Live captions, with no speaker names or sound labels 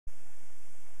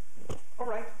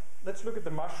let's look at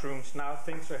the mushrooms now.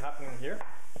 Things are happening here.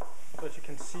 So as you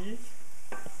can see,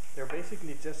 they're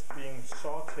basically just being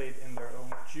sauteed in their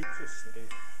own juices.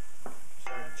 They've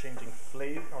started changing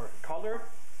flavor or color,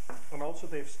 and also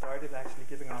they've started actually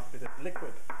giving off a bit of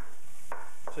liquid.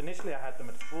 So initially I had them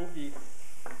at full heat.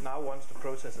 Now once the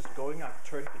process is going, I've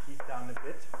turned the heat down a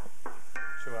bit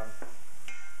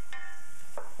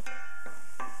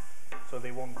so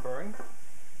they won't burn.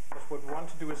 But what we want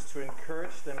to do is to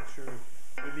encourage them to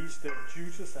release their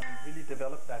juices and really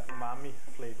develop that umami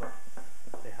flavor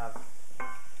they have.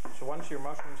 So once your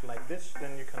mushrooms are like this,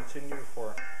 then you continue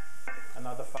for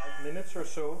another 5 minutes or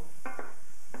so,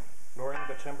 lowering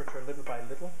the temperature little by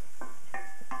little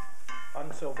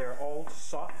until they're all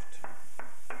soft.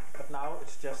 But now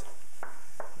it's just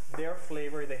their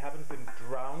flavor. They haven't been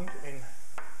drowned in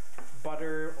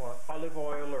butter or olive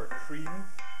oil or cream,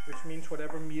 which means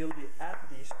whatever meal you add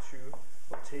these to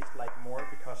will taste like more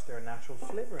because they're a natural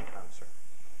flavor enhancer.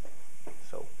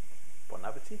 So, bon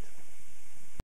appetit!